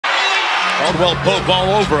Caldwell Pope all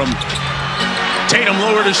over him. Tatum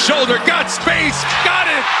lowered his shoulder, got space, got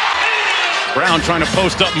it! Brown trying to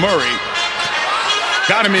post up Murray.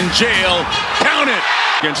 Got him in jail, count it!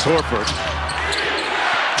 Against Horford.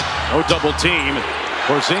 No double team.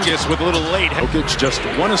 Porzingis with a little late. Jokic just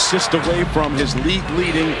one assist away from his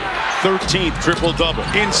league-leading 13th triple-double.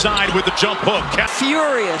 Inside with the jump hook.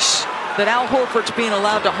 Furious that Al Horford's being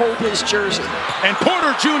allowed to hold his jersey. And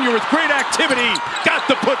Porter Jr. with great activity got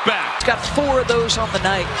the putback. He's got 4 of those on the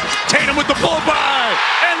night. Tatum with the pull-by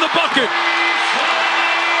and the bucket.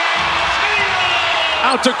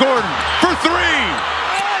 Out to Gordon for 3.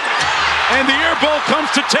 And the air ball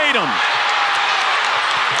comes to Tatum.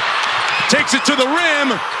 Takes it to the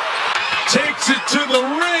rim. Takes it to the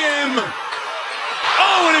rim.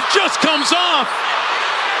 Oh, and it just comes off.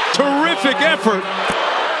 Terrific effort.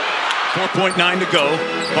 4.9 to go.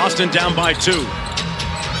 Boston down by 2.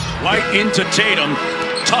 White into Tatum.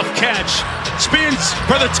 Tough catch. Spins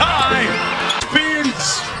for the tie.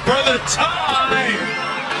 Spins for the tie.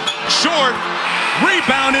 Short.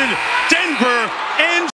 Rebounded. Denver ends.